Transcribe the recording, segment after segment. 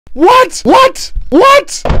What? What?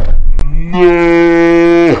 What?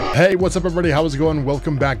 No. Hey, what's up everybody? How's it going?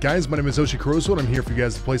 Welcome back, guys. My name is Oshikorosu and I'm here for you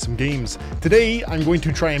guys to play some games. Today, I'm going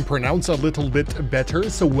to try and pronounce a little bit better,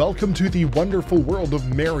 so welcome to the wonderful world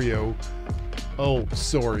of Mario. Oh,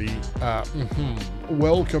 sorry.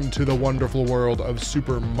 Welcome to the wonderful world of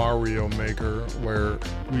Super Mario Maker, where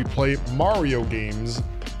we play Mario games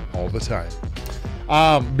all the time.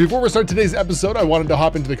 Before we start today's episode, I wanted to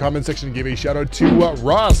hop into the comment section and give a shout out to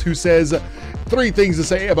Ross, who says 3 things to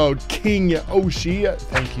say about King Oshi.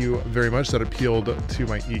 Thank you very much. That appealed to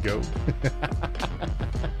my ego.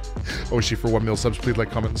 Oshi for 1 mil subs. Please like,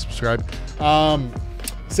 comment, and subscribe.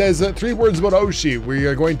 Says 3 words about Oshi. We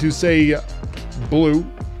are going to say blue,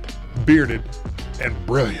 bearded, and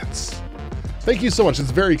brilliance. Thank you so much.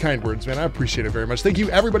 It's very kind words, man. I appreciate it very much. Thank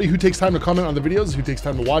you everybody who takes time to comment on the videos, who takes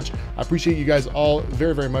time to watch. I appreciate you guys all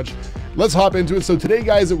very, very much. Let's hop into it. So today,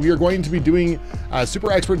 guys, we are going to be doing a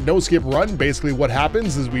super expert no skip run. Basically what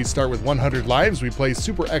happens is we start with 100 lives. We play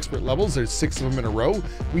super expert levels. There's 6 of them in a row.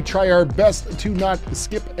 We try our best to not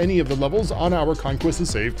skip any of the levels on our conquest to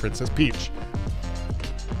save Princess Peach.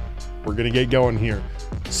 We're gonna get going here.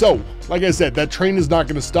 So, like I said, that train is not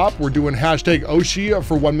gonna stop. We're doing hashtag Oshi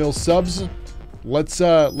for 1 mil subs. Let's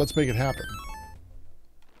make it happen.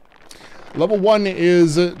 Level 1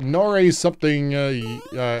 is Nore something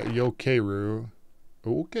Yokeru.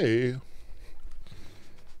 Okay.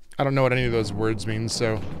 I don't know what any of those words mean,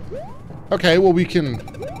 so. Okay, well we can.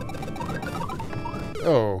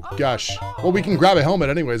 Oh gosh. Well, we can grab a helmet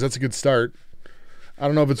anyways. That's a good start. I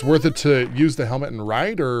don't know if it's worth it to use the helmet and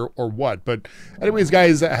ride or what, but anyways,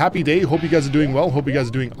 guys, happy day. Hope you guys are doing well. Hope you guys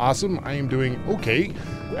are doing awesome. I am doing okay.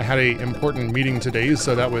 I had an important meeting today,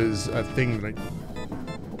 so that was a thing that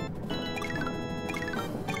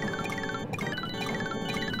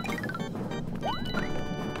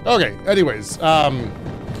Okay, anyways,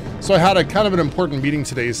 so I had a kind of an important meeting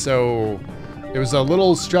today, so it was a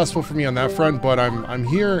little stressful for me on that front, but I'm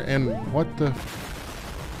here, and what the...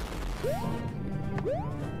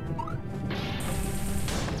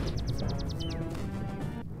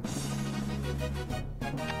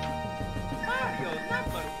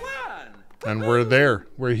 And we're there.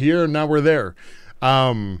 We're here, now we're there.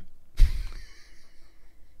 I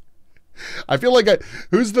feel like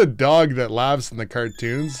who's the dog that laughs in the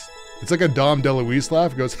cartoons? It's like a Dom DeLuise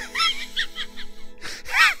laugh. It goes...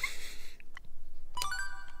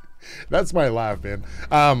 That's my laugh, man.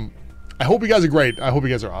 I hope you guys are great. I hope you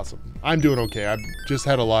guys are awesome. I'm doing okay. I've just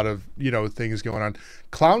had a lot of, you know, things going on.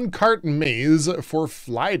 Clown Cart Maze for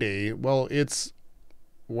Fly Day. Well, it's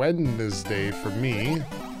Wednesday for me.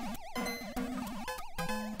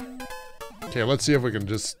 Okay, let's see if we can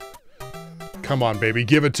just... Come on, baby.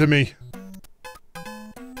 Give it to me.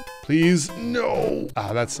 Please. No.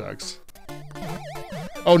 Ah, that sucks.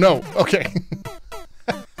 Oh, no. Okay.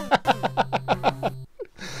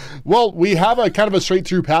 Well, we have a kind of a straight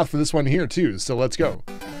through path for this one here, too. So let's go.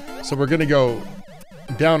 So we're going to go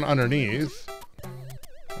down underneath.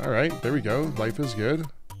 All right. There we go. Life is good.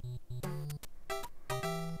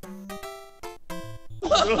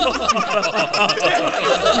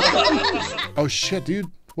 Oh shit,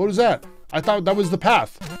 dude. What was that? I thought that was the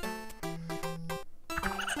path.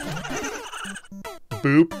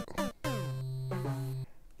 Boop.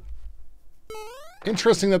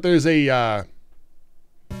 Interesting that there's a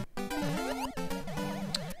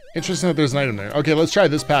interesting that there's an item there. Okay, let's try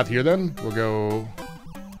this path here then. We'll go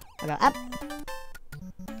up.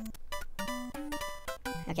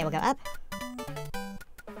 Okay, we'll go up.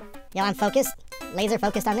 Yo, I'm focused. Laser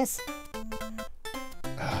focused on this.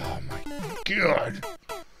 Oh my god.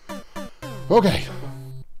 Okay.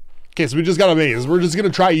 Okay, so we just got a maze. We're just gonna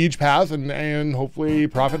try each path and hopefully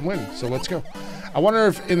profit win. So let's go. I wonder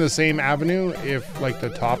if in the same avenue, if like the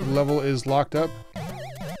top level is locked up.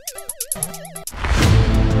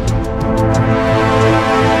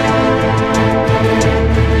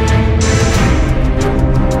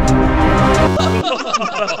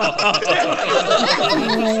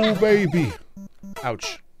 Oh baby.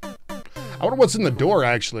 Ouch. I wonder what's in the door,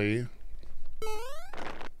 actually.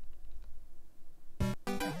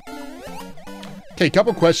 Okay,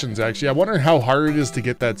 couple questions, actually. I wonder how hard it is to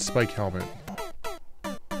get that spike helmet.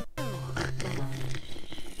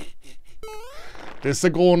 This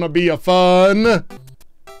is gonna be a fun.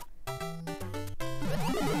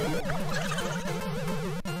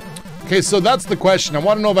 Okay, so that's the question. I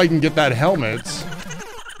want to know if I can get that helmet.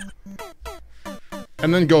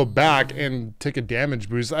 And then go back and take a damage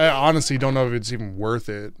boost. I honestly don't know if it's even worth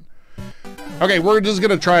it. Okay, we're just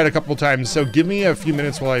gonna try it a couple times, so give me a few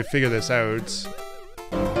minutes while I figure this out.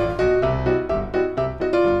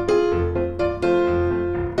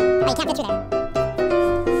 you can't fit through there.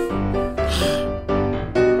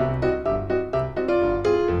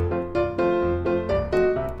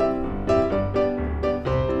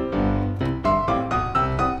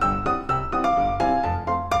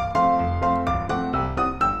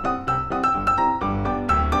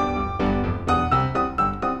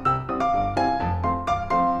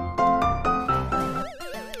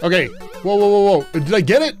 Okay. Whoa, whoa, whoa, whoa. Did I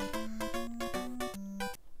get it?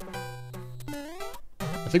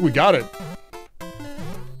 I think we got it.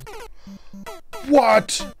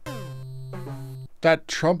 What? That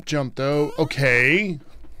Trump jump, though. Okay.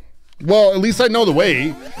 Well, at least I know the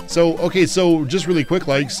way. So, okay, so just really quick,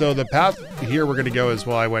 like, so the path here we're gonna go is,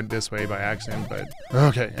 well, I went this way by accident, but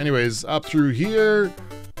okay. Anyways, up through here.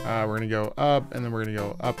 We're gonna go up, and then we're gonna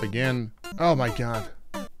go up again. Oh my God.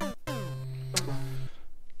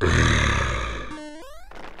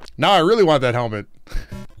 Now I really want that helmet.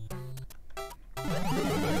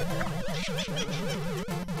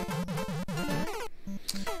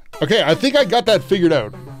 Okay, I think I got that figured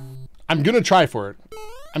out. I'm gonna try for it.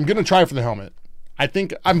 I'm gonna try for the helmet. I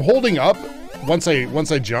think I'm holding up once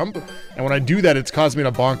I jump, and when I do that, it's caused me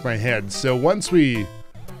to bonk my head. So once we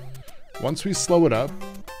slow it up.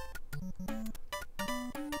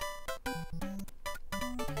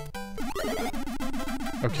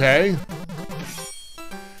 Okay.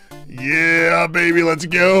 Yeah, baby, let's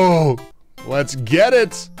go. Let's get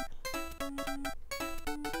it.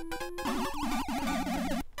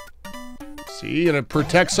 See, and it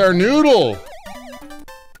protects our noodle.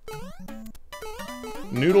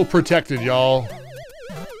 Noodle protected, y'all.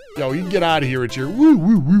 Yo, you can get out of here with your woo,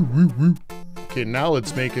 woo, woo, woo, woo. Okay, now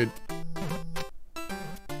let's make it.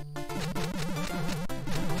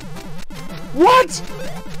 What?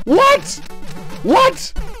 What?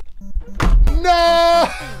 What? No!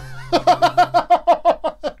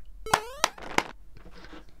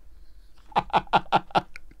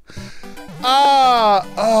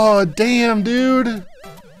 Oh, damn, dude.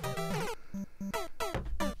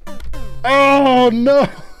 Oh, no.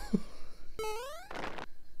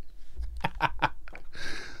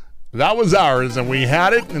 That was ours, and we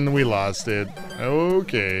had it, and we lost it.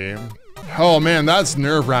 Okay. Oh, man, that's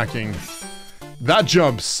nerve-wracking. That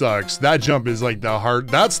jump sucks. That jump is like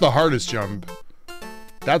that's the hardest jump.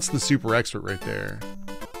 That's the super expert right there.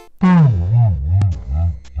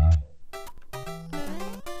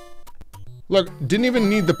 Look, didn't even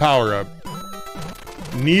need the power up.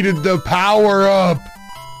 Needed the power up.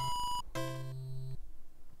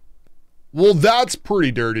 Well, that's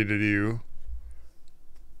pretty dirty to do.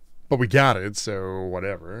 But we got it, so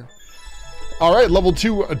whatever. All right, level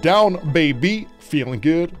 2 down, baby. Feeling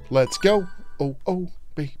good. Let's go. Oh, oh,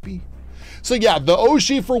 baby. So yeah, the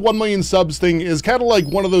Oshi for 1 million subs thing is kind of like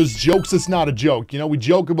one of those jokes that's not a joke. You know, we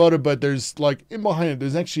joke about it, but there's like, in behind it,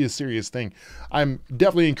 there's actually a serious thing. I'm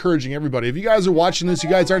definitely encouraging everybody. If you guys are watching this, you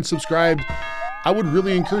guys aren't subscribed, I would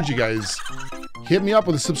really encourage you guys. Hit me up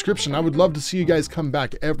with a subscription. I would love to see you guys come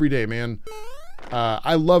back every day, man.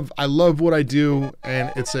 I love what I do,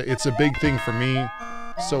 and it's a big thing for me.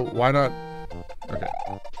 So why not? Okay.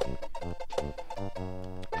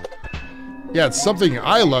 Yeah, it's something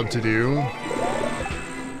I love to do.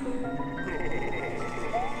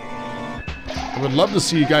 I would love to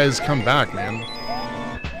see you guys come back, man.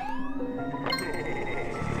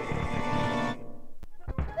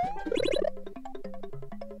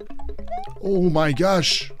 Oh my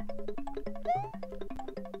gosh.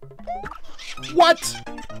 What?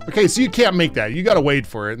 Okay, so you can't make that. You gotta wait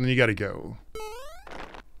for it, and then you gotta go.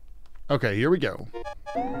 Okay, here we go.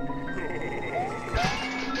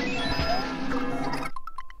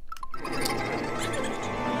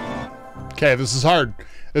 Okay, this is hard.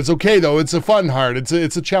 It's okay though. It's a fun hard. It's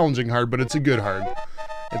a challenging hard, but it's a good hard.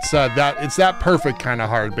 It's that perfect kind of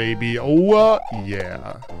hard, baby. Oh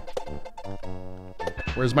yeah.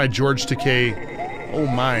 Where's my George Takei? Oh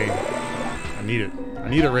my. I need it. I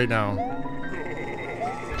need it right now.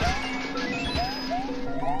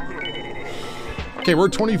 Okay, we're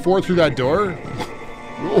 24 through that door.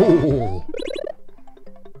 Oh.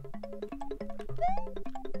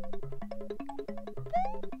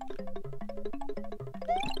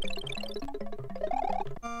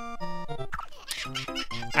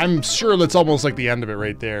 I'm sure that's almost like the end of it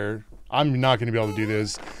right there. I'm not going to be able to do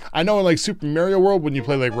this. I know in like Super Mario World, when you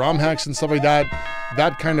play like ROM hacks and stuff like that,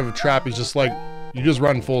 that kind of a trap is just like, you just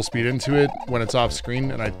run full speed into it when it's off screen,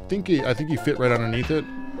 and I think you fit right underneath it.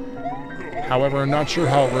 However, I'm not sure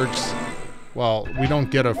how it works. Well, we don't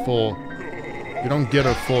get a full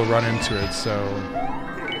run into it, so.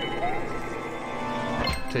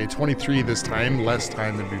 Okay, 23 this time, less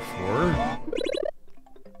time than before.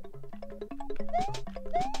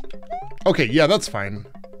 Okay, yeah, that's fine.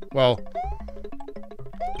 Well...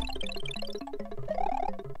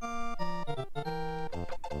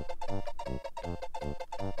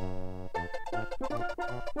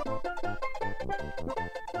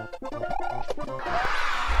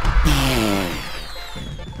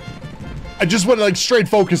 I just went like straight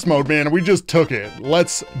focus mode, man. We just took it.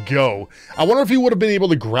 Let's go. I wonder if he would have been able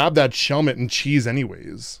to grab that shellmet and cheese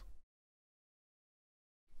anyways.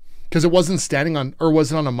 Because it wasn't standing on, or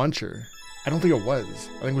was it on a muncher? I don't think it was.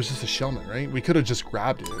 I think it was just a shellmet, right? We could have just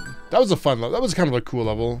grabbed it. That was a fun level. That was kind of a cool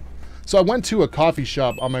level. So I went to a coffee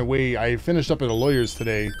shop on my way. I finished up at a lawyer's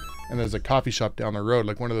today, and there's a coffee shop down the road,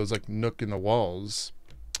 like one of those like nook in the walls.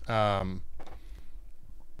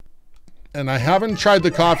 And I haven't tried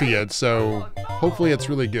the coffee yet, so hopefully it's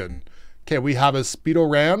really good. Okay, we have a Speedo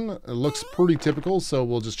Ran. It looks pretty typical, so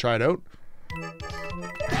we'll just try it out.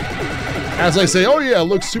 As I say, oh yeah, it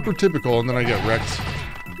looks super typical, and then I get wrecked.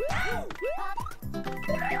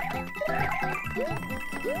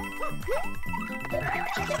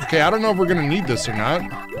 Okay, I don't know if we're gonna need this or not.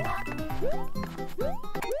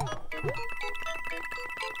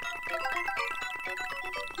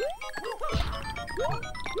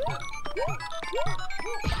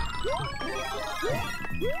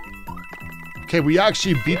 Okay, we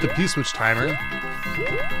actually beat the P-switch timer.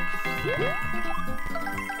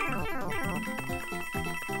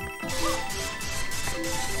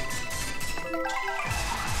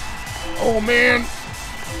 Oh man.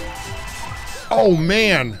 Oh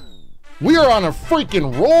man. We are on a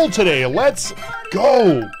freaking roll today. Let's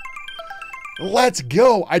go. Let's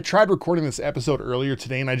go. I tried recording this episode earlier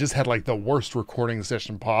today and I just had like the worst recording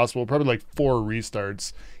session possible. Probably like 4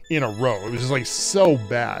 restarts in a row. It was just like so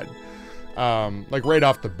bad. Like right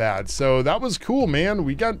off the bat. So that was cool, man.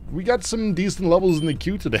 We got some decent levels in the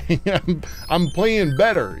queue today. I'm playing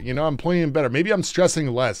better, you know, I'm playing better. Maybe I'm stressing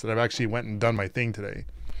less that I've actually went and done my thing today.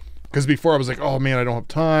 Because before I was like, oh man, I don't have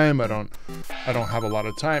time. I don't have a lot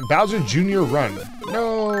of time. Bowser Jr. run.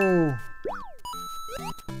 No.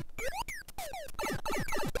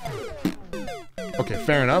 Okay,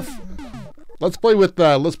 fair enough. Let's play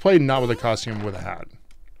not with a costume, with a hat.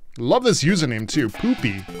 Love this username too,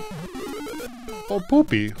 Poopy. Oh,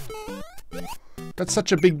 Poopy. That's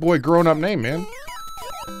such a big boy grown-up name, man.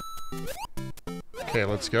 Okay,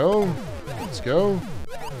 let's go. Let's go.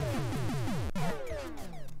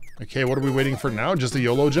 Okay, what are we waiting for now? Just a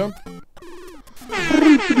YOLO jump?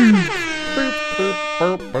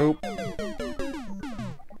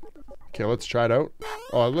 Okay, let's try it out.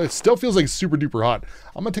 Oh, it still feels like super duper hot.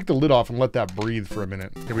 I'm gonna take the lid off and let that breathe for a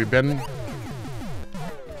minute. Okay, we've been...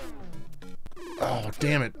 Oh,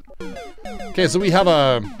 damn it. Okay, so we have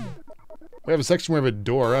a section where we have a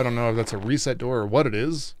door. I don't know if that's a reset door or what it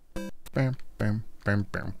is. Bam, bam, bam,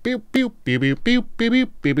 bam. Pew, pew, pew, pew, pew, pew,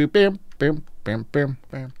 pew, pew, bam, bam, bam, bam,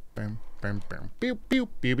 bam, bam, bam, bam. Pew, pew,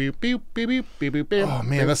 pew, pew, pew, pew, pew, pew, bam. Oh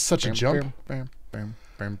man, that's such a jump. Bam, bam,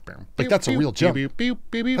 bam, bam. Like that's a real jump.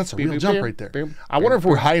 That's a real jump right there. I wonder if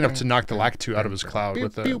we're high enough to knock the Lactu out of his cloud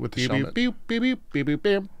with the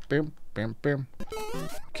shellmet. Bam, bam.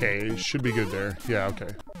 Okay, should be good there. Yeah, okay.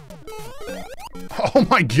 Oh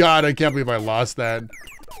my god, I can't believe I lost that.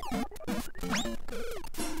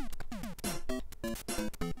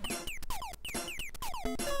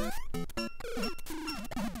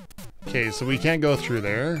 Okay, so we can't go through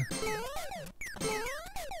there.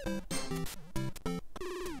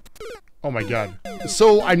 Oh my god.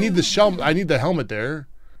 So I need the helmet there.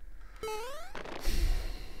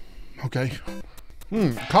 Okay.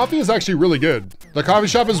 Coffee is actually really good. The coffee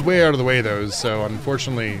shop is way out of the way though, so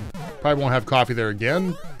unfortunately, probably won't have coffee there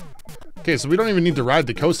again. Okay, so we don't even need to ride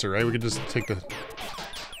the coaster, right? We could just take the...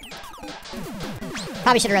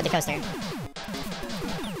 Probably should have read the coaster.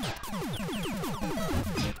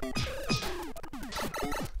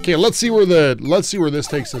 Okay, let's see where this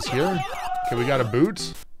takes us here. Okay, we got a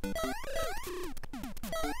boot.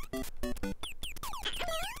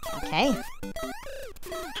 Okay.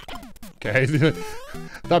 Okay,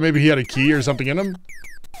 thought maybe he had a key or something in him.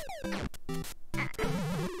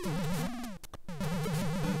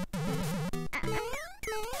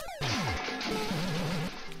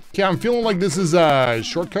 Okay, I'm feeling like this is a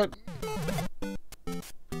shortcut.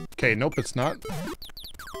 Okay, nope, it's not.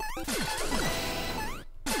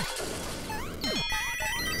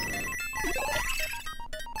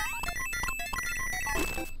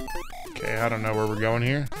 Okay, I don't know where we're going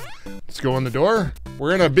here. Let's go in the door.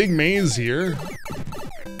 We're in a big maze here.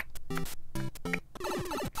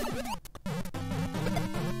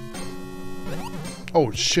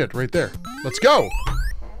 Oh shit, right there. Let's go.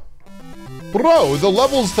 Bro, the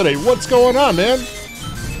levels today, what's going on, man?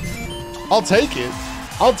 I'll take it.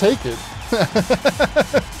 I'll take it.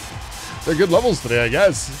 They're good levels today, I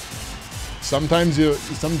guess. Sometimes you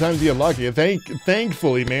get lucky.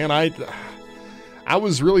 Thankfully, man, I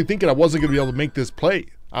was really thinking I wasn't gonna be able to make this play.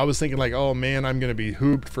 I was thinking like, oh man, I'm gonna be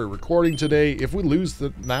hooped for recording today. If we lose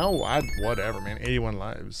whatever, man. 81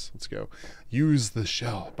 lives. Let's go. Use the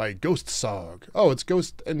Shell by Ghost Sog. Oh, it's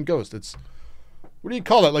Ghost and Ghost. It's, what do you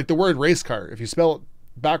call that? Like the word race car. If you spell it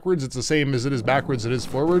backwards, it's the same as it is backwards, it is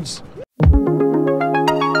forwards.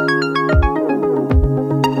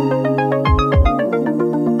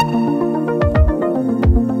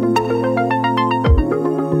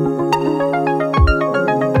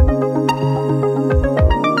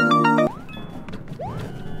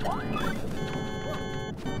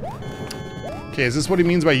 Okay, is this what he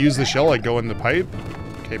means by use the shell, like go in the pipe?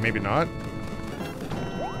 Okay, maybe not.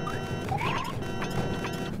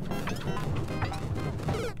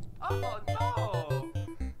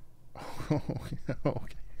 Oh no!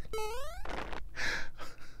 Okay.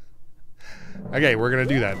 Okay, we're gonna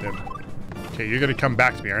do that then. Okay, you're gonna come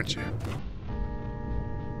back to me, aren't you?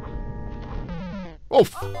 Oh,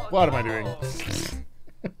 what am I doing?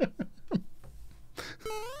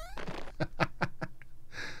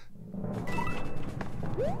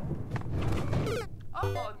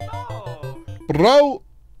 Oh no! Bro,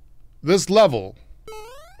 this level.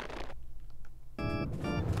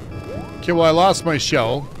 Okay, well, I lost my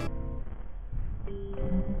shell.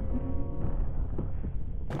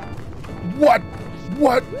 What?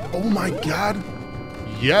 What? Oh my god.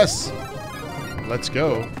 Yes. Let's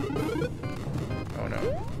go. Oh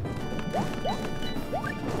no.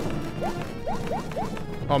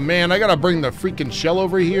 Oh man, I gotta bring the freaking shell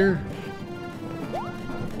over here.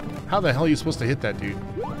 How the hell are you supposed to hit that dude?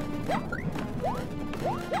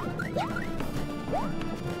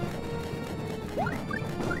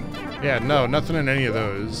 Yeah, no, nothing in any of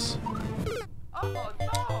those. Oh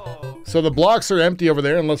no! So the blocks are empty over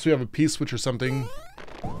there unless we have a P-switch or something.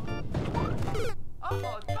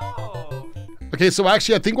 Oh no! Okay, so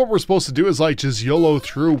actually I think what we're supposed to do is like just YOLO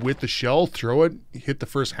through with the shell, throw it, hit the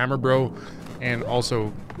first hammer bro, and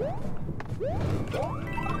also...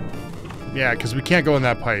 Yeah, because we can't go in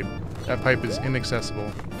that pipe. That pipe is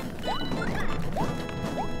inaccessible.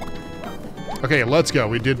 Okay, let's go.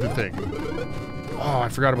 We did the thing. Oh, I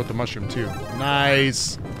forgot about the mushroom too.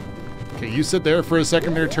 Nice. Okay, you sit there for a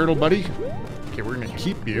second there, turtle buddy. Okay, we're gonna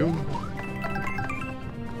keep you.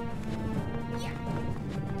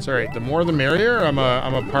 It's alright, the more the merrier. I'm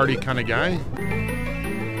a party kind of guy.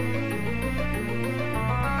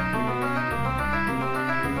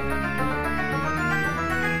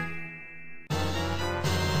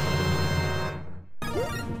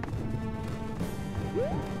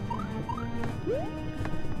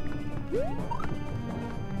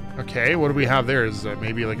 Okay, what do we have there? Is that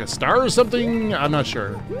maybe like a star or something? I'm not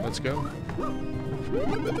sure. Let's go.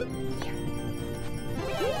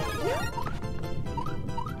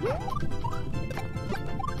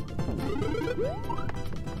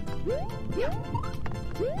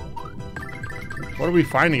 What are we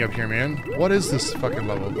finding up here, man? What is this fucking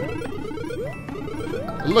level?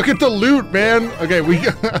 Look at the loot, man! Okay, we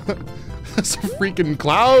got... That's a freaking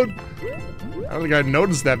cloud? I don't think I'd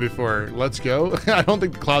noticed that before. Let's go. I don't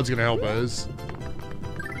think the cloud's gonna help us.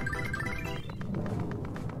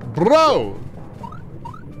 Bro!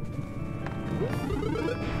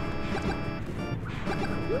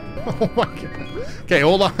 Oh my god. Okay,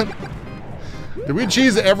 hold on. Did we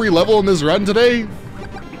cheese every level in this run today?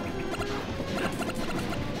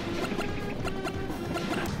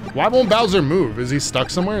 Why won't Bowser move? Is he stuck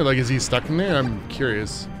somewhere? Like, is he stuck in there? I'm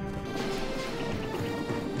curious.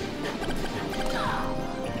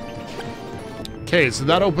 Okay, so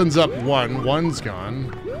that opens up one. One's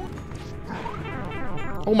gone.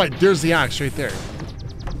 Oh my, there's the axe right there.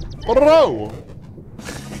 Bro!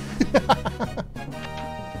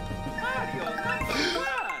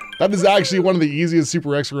 That is actually one of the easiest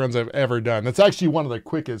Super X runs I've ever done. That's actually one of the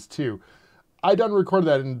quickest too. I done recorded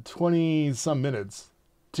that in 20 some minutes.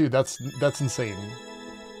 Dude, that's insane.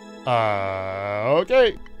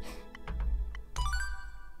 Okay.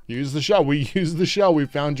 Use the shell. We use the shell. We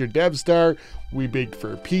found your dev star. We baked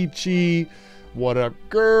for Peachy. What up,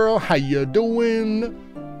 girl? How you doing?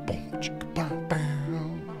 Boom, chicka, bow, bow.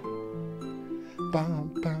 Bow,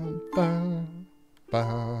 bow, bow.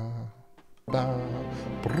 Bow, bow.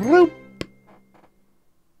 Broop.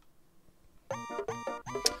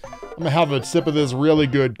 I'm gonna have a sip of this really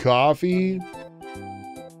good coffee.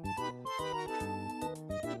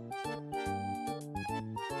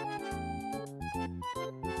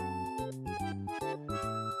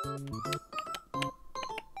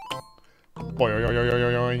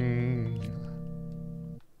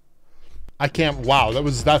 I can't. Wow,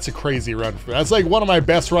 that's a crazy run. That's like one of my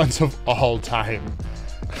best runs of all time.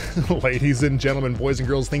 Ladies and gentlemen, boys and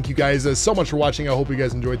girls, thank you guys so much for watching. I hope you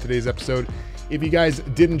guys enjoyed today's episode. If you guys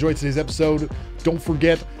did enjoy today's episode, don't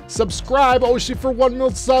forget, subscribe. Oshi for 1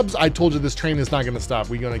 million subs. I told you this train is not going to stop.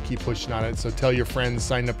 We're going to keep pushing on it. So tell your friends,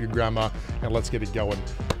 sign up your grandma, and let's get it going.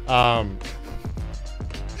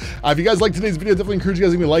 If you guys liked today's video, definitely encourage you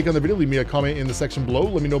guys to leave me a like on the video. Leave me a comment in the section below.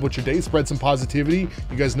 Let me know about your day. Spread some positivity.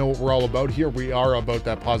 You guys know what we're all about here. We are about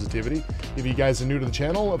that positivity. If you guys are new to the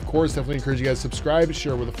channel, of course, definitely encourage you guys to subscribe,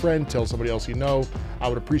 share with a friend, tell somebody else you know. I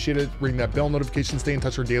would appreciate it. Ring that bell notification. Stay in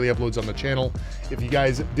touch for daily uploads on the channel. If you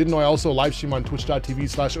guys didn't know, I also live stream on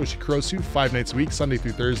twitch.tv/Oshikorosu 5 nights a week, Sunday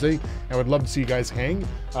through Thursday. I would love to see you guys hang.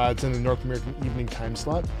 It's in the North American evening time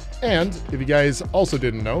slot. And if you guys also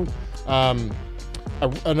didn't know,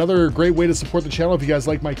 another great way to support the channel, if you guys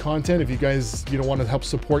like my content, if you guys want to help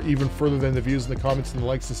support even further than the views and the comments and the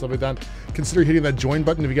likes and stuff like that, consider hitting that join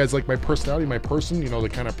button. If you guys like my personality, my person, the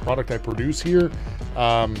kind of product I produce here,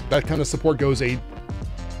 that kind of support goes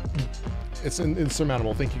it's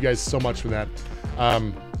insurmountable. Thank you guys so much for that.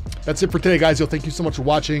 That's it for today, guys. Thank you so much for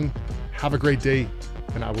watching. Have a great day,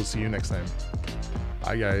 and I will see you next time.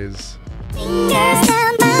 Bye, guys.